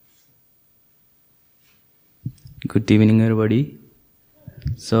Good evening, everybody.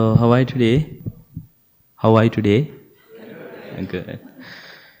 So, how are you today? How are you today? Good.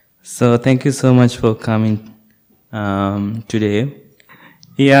 So, thank you so much for coming today.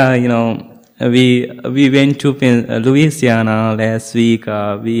 Yeah, we went to Louisiana last week.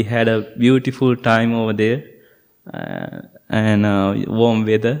 We had a beautiful time over there, and warm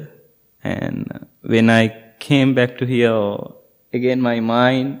weather. And when I came back to here, again my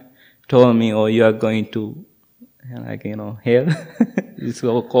mind told me, "Oh, you are going to." Here, it's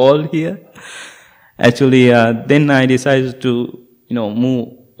so cold here. Actually, then I decided to,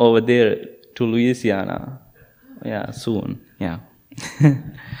 move over there to Louisiana. Yeah, soon. Yeah.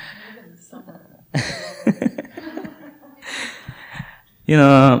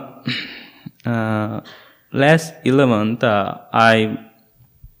 Last 11th, I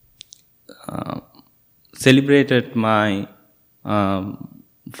celebrated my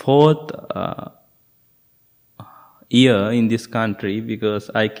fourth year in this country because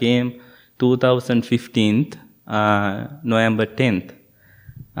I came 2015 November 10th,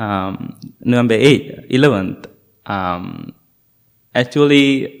 November 8th, 11th.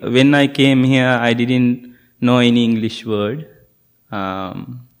 Actually, when I came here, I didn't know any English word.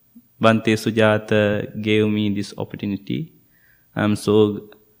 Bante Sujata gave me this opportunity. I'm so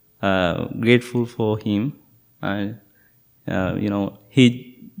grateful for him.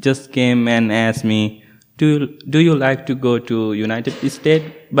 He just came and asked me, do you like to go to United States?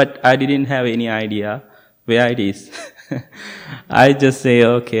 But I didn't have any idea where it is. I just say,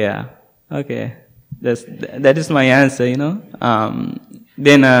 okay. That is my answer,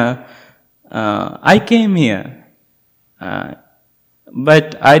 Then I came here.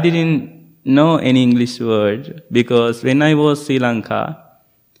 But I didn't know any English word because when I was Sri Lanka,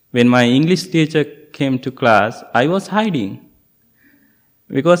 when my English teacher came to class, I was hiding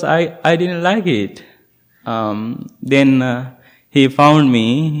because I didn't like it. Then he found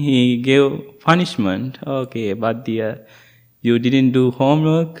me, he gave punishment. Okay, but you didn't do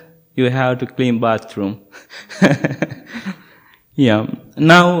homework, you have to clean bathroom. Yeah.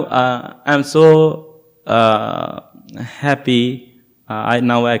 Now I'm so happy.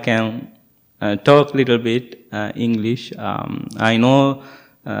 Now I can talk little bit English. I know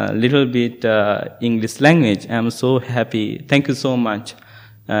little bit English language. I'm so happy. Thank you so much.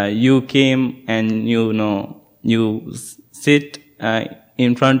 You came and you sit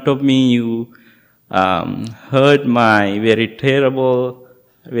in front of me. You heard my very terrible,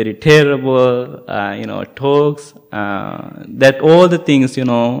 talks. That all the things,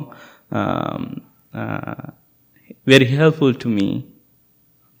 very helpful to me.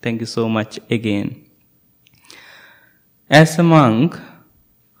 Thank you so much again. As a monk,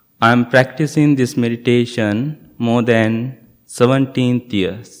 I am practicing this meditation more than 17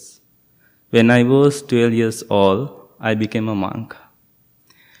 years. When I was 12 years old, I became a monk.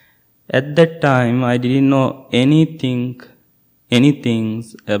 At that time, I didn't know anything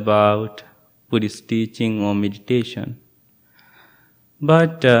about Buddhist teaching or meditation.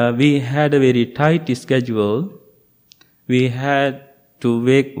 But we had a very tight schedule. We had to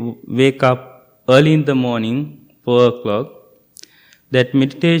wake up early in the morning, 4 o'clock. That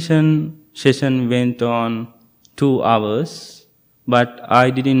meditation session went on 2 hours, but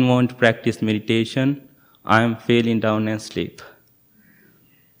I didn't want to practice meditation. I am falling down and sleep.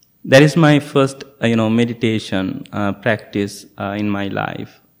 That is my first, meditation practice in my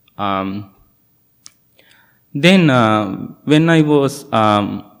life. Then when I was,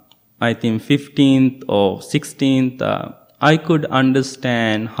 I think 15th or 16th, I could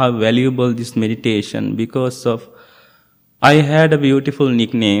understand how valuable this meditation because of I had a beautiful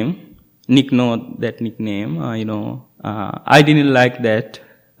nickname. Nick know that nickname, I didn't like that.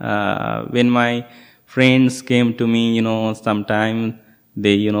 When my friends came to me, sometimes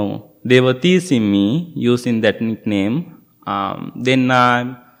they were teasing me using that nickname. Then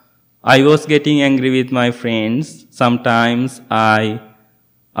I was getting angry with my friends. Sometimes I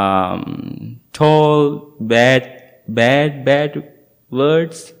told bad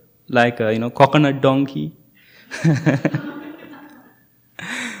words like coconut donkey.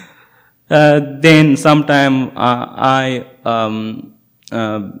 Then sometime I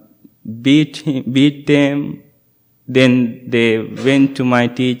beat them. Then they went to my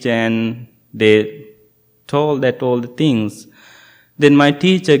teacher and they told that all the things. Then my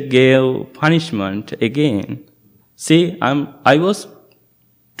teacher gave punishment again. See, I was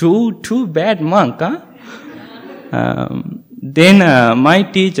too bad monk, huh? Then my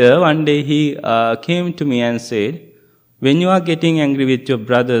teacher one day he came to me and said, when you are getting angry with your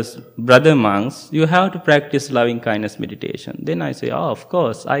brother monks, you have to practice loving kindness meditation. Then I say, of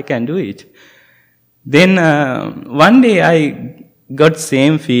course, I can do it. Then one day I got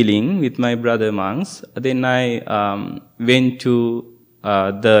same feeling with my brother monks. Then I went to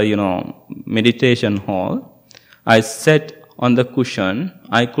the meditation hall. I sat on the cushion.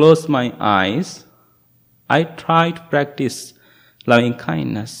 I closed my eyes. I tried to practice loving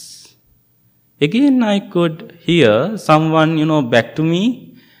kindness. Again, I could hear someone back to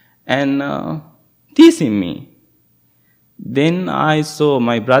me and teasing me. Then I saw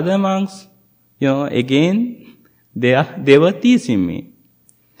my brother monks. Again, they were teasing me.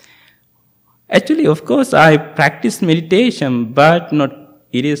 Actually, of course, I practiced meditation, but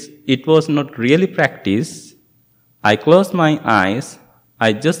it was not really practice. I close my eyes.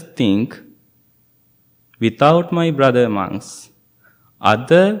 I just think, without my brother monks,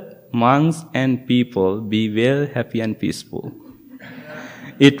 other monks and people be well, happy and peaceful.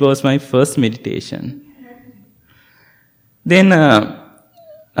 It was my first meditation. Then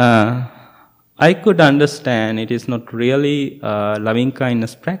I could understand it is not really loving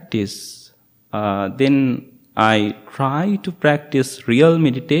kindness practice. Then I try to practice real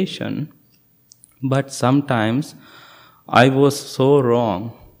meditation, but sometimes I was so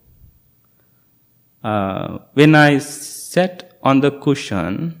wrong. When I sat on the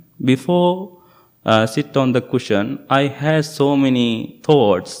cushion, before sit on the cushion, I had so many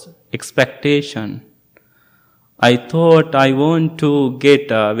thoughts, expectation. I thought I want to get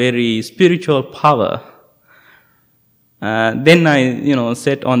a very spiritual power. Then I,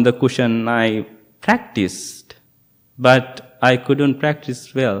 sat on the cushion. I practiced, but I couldn't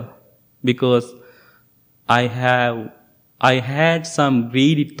practice well because I had some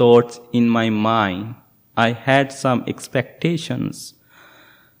greedy thoughts in my mind. I had some expectations.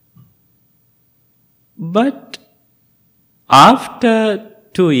 But after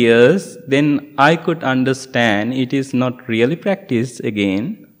 2 years, then I could understand it is not really practice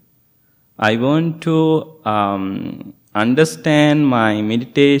again. I want to understand my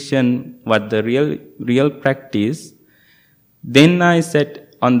meditation, what the real practice. Then I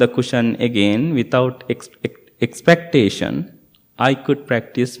sat on the cushion again without expectation. I could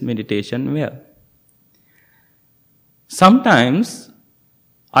practice meditation well. Sometimes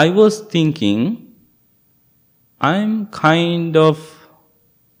I was thinking, I'm kind of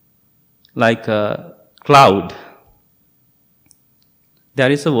like a cloud.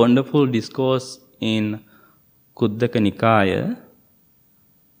 There is a wonderful discourse in Khuddaka Nikaya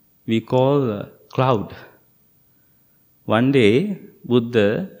we call cloud. One day,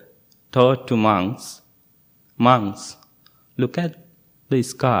 Buddha taught to monks, look at the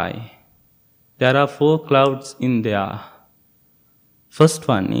sky. There are 4 clouds in there. First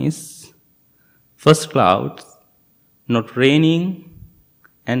cloud, not raining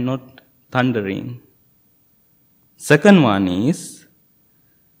and not thundering. Second one is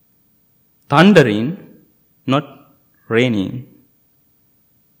thundering, not raining.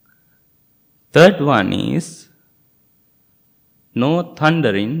 Third one is no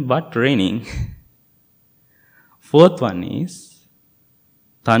thundering but raining. Fourth one is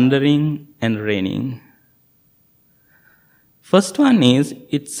thundering and raining. First one is,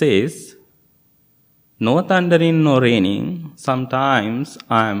 it says, no thundering, no raining. Sometimes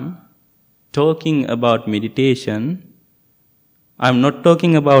I'm talking about meditation. I'm not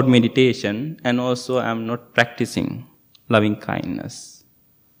talking about meditation, and also I'm not practicing loving kindness.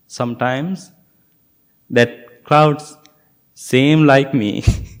 Sometimes that clouds same like me.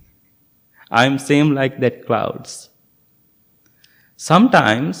 I'm same like that clouds.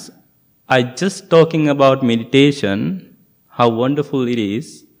 Sometimes I just talking about meditation, how wonderful it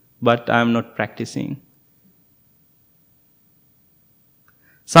is, but I'm not practicing.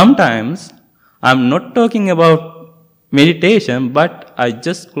 Sometimes I'm not talking about meditation, but I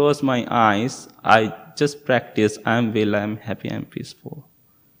just close my eyes, I just practice, I'm well, I'm happy, I'm peaceful.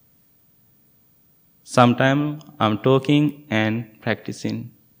 Sometimes I'm talking and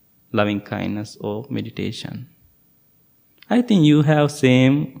practicing loving kindness or meditation. I think you have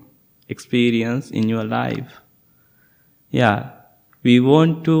same experience in your life. Yeah, we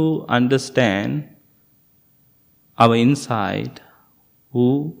want to understand our inside.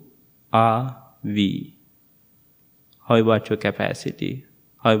 Who are we? How about your capacity?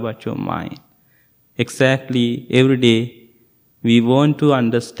 How about your mind? Exactly, every day we want to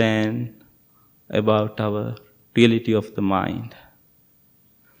understand about our reality of the mind.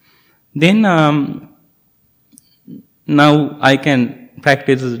 Then now I can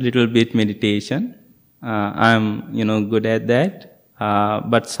practice a little bit meditation. I'm good at that.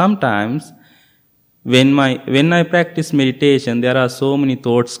 But sometimes when I practice meditation, there are so many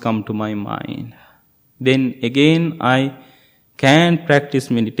thoughts come to my mind. Then again I can practice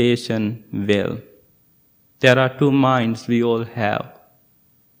meditation well. There are two minds we all have.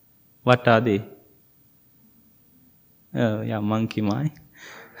 What are they? Monkey mind,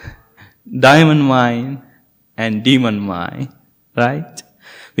 diamond mind, and demon mind, right?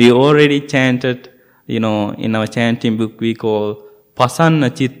 We already chanted, in our chanting book we call Pasanna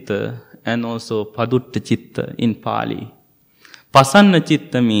Chitta and also Padutta Chitta in Pali. Pasanna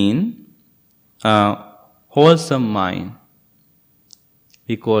Chitta means wholesome mind.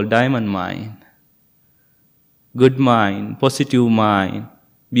 We call diamond mind. Good mind, positive mind,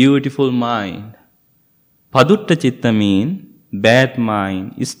 beautiful mind. Padutta Chitta means bad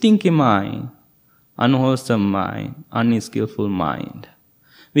mind, stinky mind, unwholesome mind, unskillful mind.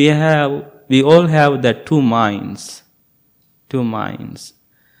 We all have that two minds. Two minds.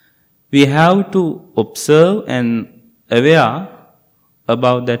 We have to observe and aware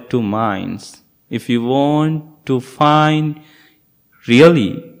about that two minds. If you want to find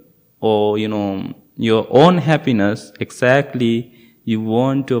really, or your own happiness, exactly you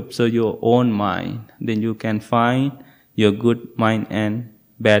want to observe your own mind, then you can find your good mind and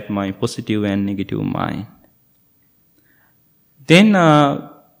bad mind, positive and negative mind. Then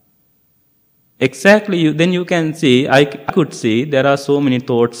then you can see, I could see there are so many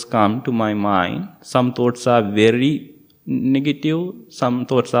thoughts come to my mind. Some thoughts are very negative, some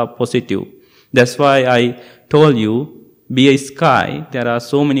thoughts are positive. That's why I told you, be a sky. There are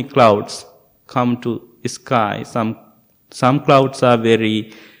so many clouds come to sky. Some clouds are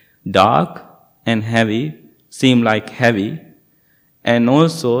very dark and heavy, seem like heavy. And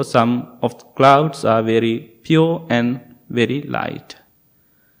also some of the clouds are very pure and very light.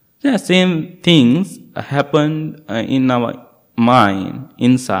 The same things happen in our mind,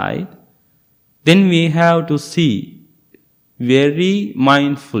 inside. Then we have to see very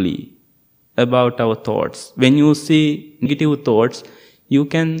mindfully about our thoughts. When you see negative thoughts, you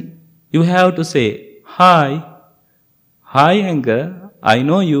have to say, Hi anger, I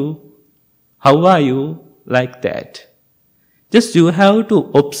know you. How are you? Like that. Just you have to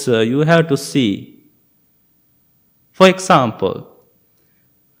observe, you have to see. For example,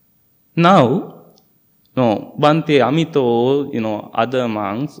 now, Bhante Amito, other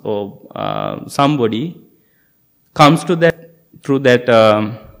monks or somebody comes to through that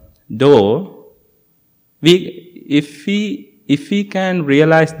door. If we can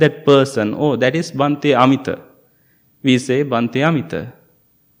realize that person, that is Bhante Amita, we say Bhante Amita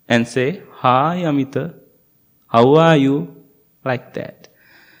and say, Hi Amita, how are you? Like that.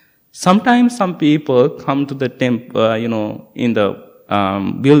 Sometimes some people come to the temple, in the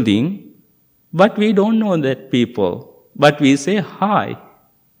building, but we don't know that people. But we say hi,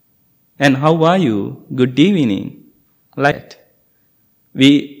 and how are you? Good evening. Like that.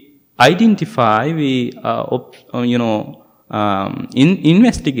 We identify, we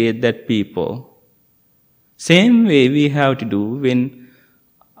investigate that people. Same way we have to do when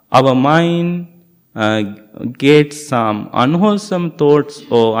our mind gets some unwholesome thoughts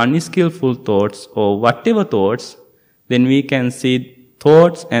or unskillful thoughts or whatever thoughts, then we can see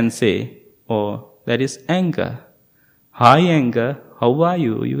thoughts and say, that is anger. Hi anger, how are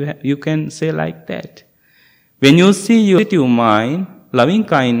you? You can say like that. When you see your positive mind, loving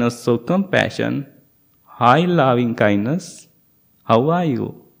kindness or compassion, hi loving kindness, how are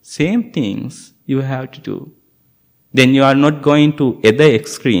you? Same things you have to do. Then you are not going to either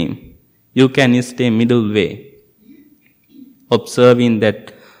extreme. You can stay middle way, observing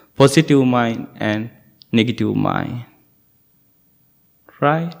that positive mind and negative mind.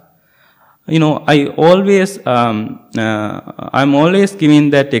 Right? I always, I'm always giving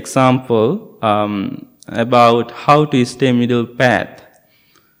that example about how to stay middle path.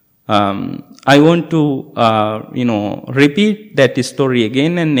 I want to, repeat that story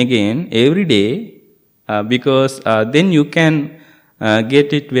again and again every day, because then you can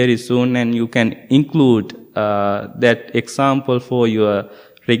get it very soon and you can include that example for your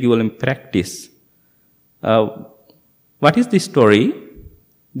regular practice. What is the story?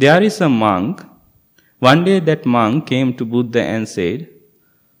 There is a monk. One day that monk came to Buddha and said,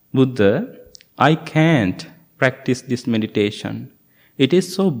 Buddha, I can't practice this meditation. It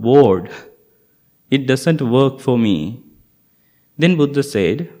is so bored. It doesn't work for me. Then Buddha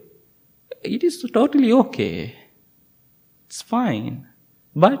said, it is totally okay. It's fine.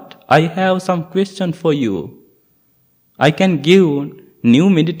 But I have some question for you. I can give new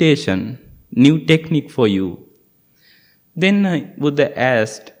meditation, new technique for you. Then Buddha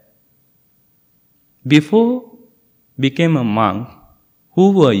asked, before became a monk,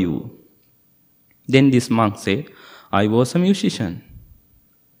 who were you? Then this monk said, I was a musician.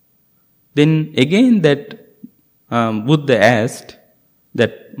 Then again that Buddha asked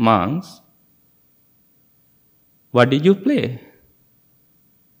that monks, What did you play?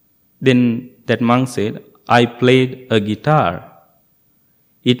 Then that monk said, I played a guitar.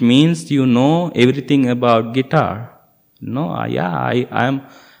 It means you know everything about guitar. No, yeah,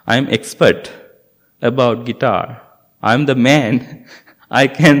 I'm expert about guitar. I'm the man. I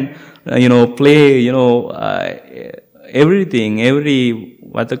can, play, everything, every,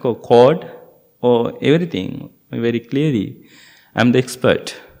 what they call, chord or everything very clearly. I'm the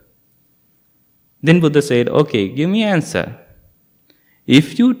expert. Then Buddha said, okay, give me an answer.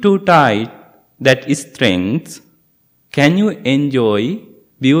 If you too tight that strength, can you enjoy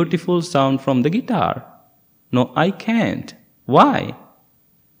beautiful sound from the guitar? No, I can't. Why?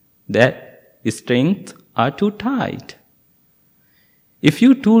 That strength are too tight. If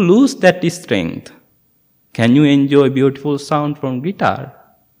you too lose that strength, can you enjoy beautiful sound from guitar?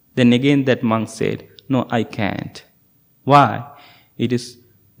 Then again that monk said, no, I can't. Why?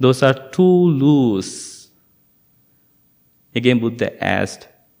 Those are too loose. Again Buddha asked,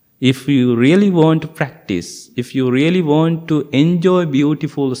 if you really want to practice, if you really want to enjoy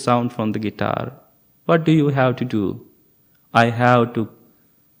beautiful sound from the guitar, what do you have to do? I have to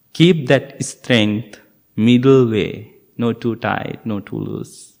keep that strength middle way, no too tight, no too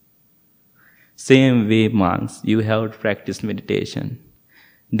loose. Same way, monks, you have to practice meditation.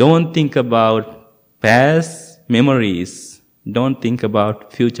 Don't think about past memories. Don't think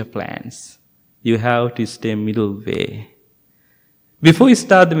about future plans. You have to stay middle way. Before you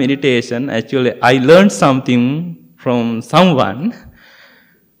start the meditation, actually, I learned something from someone.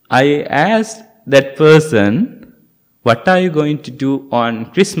 I asked that person, what are you going to do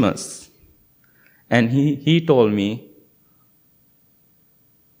on Christmas? And he told me,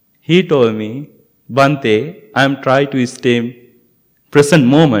 Bhante, I'm trying to stay present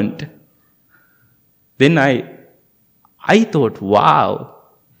moment. Then I thought, wow,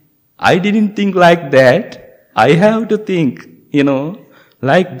 I didn't think like that. I have to think,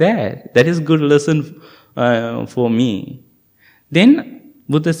 like that. That is good lesson for me. Then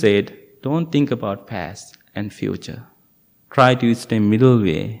Buddha said, don't think about past and future. Try to stay middle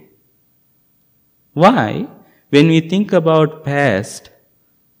way. Why? When we think about past,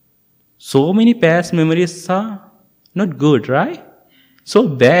 so many past memories are not good, right? So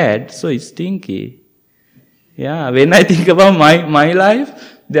bad, so stinky. Yeah, when I think about my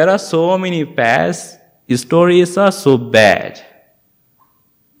life, there are so many past stories are so bad.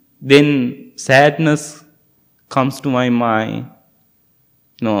 Then sadness comes to my mind.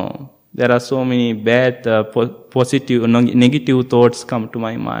 No, there are so many bad, positive, negative thoughts come to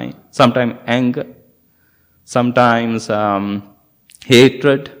my mind. Sometimes anger, sometimes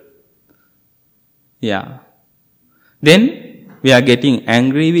hatred. Yeah. Then we are getting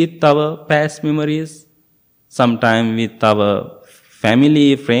angry with our past memories, sometimes with our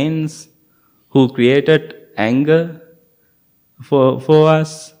family, friends who created anger for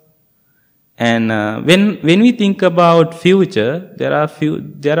us. And when we think about future, there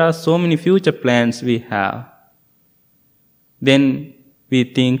are so many future plans we have. Then we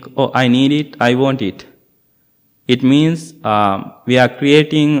think, oh, I need it, I want it. It means we are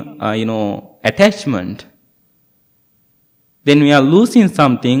creating, attachment. Then we are losing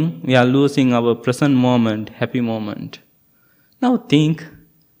something, we are losing our present moment, happy moment. Now think,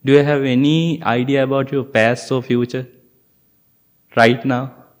 do you have any idea about your past or future right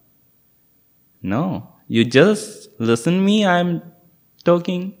now? No. You just listen me, I am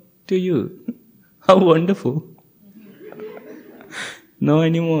talking to you. How wonderful. No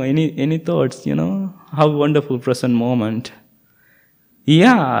anymore, any thoughts, how wonderful present moment.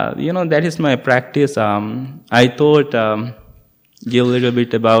 Yeah, that is my practice. I thought, give a little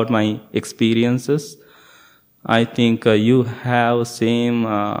bit about my experiences. I think you have same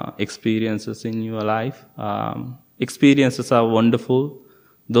experiences in your life. Experiences are wonderful.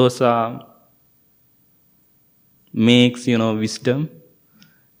 Those are makes wisdom.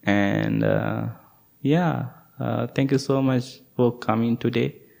 And thank you so much for coming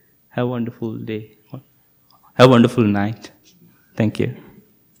today. Have a wonderful day. Have a wonderful night. Thank you.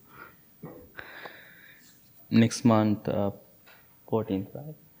 Next month, 14th,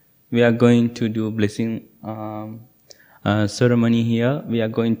 right? We are going to do blessing ceremony here. We are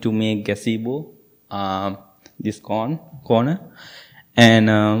going to make gazebo, this corner.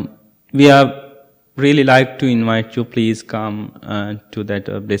 And we are really like to invite you, please come to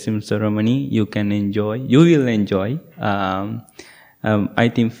that blessing ceremony. You can enjoy. You will enjoy. I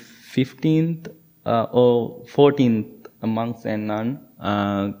think 15th or 14th monks and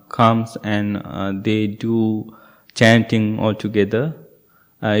nuns comes and they do chanting all together.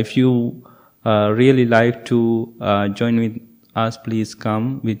 If you really like to join with us, please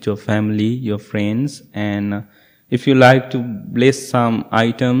come with your family, your friends, and if you like to bless some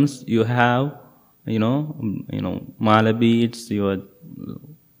items you have, mala beads, your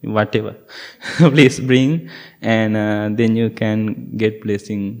whatever, please bring, and then you can get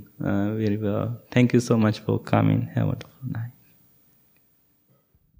blessing very well. Thank you so much for coming. Have a wonderful night.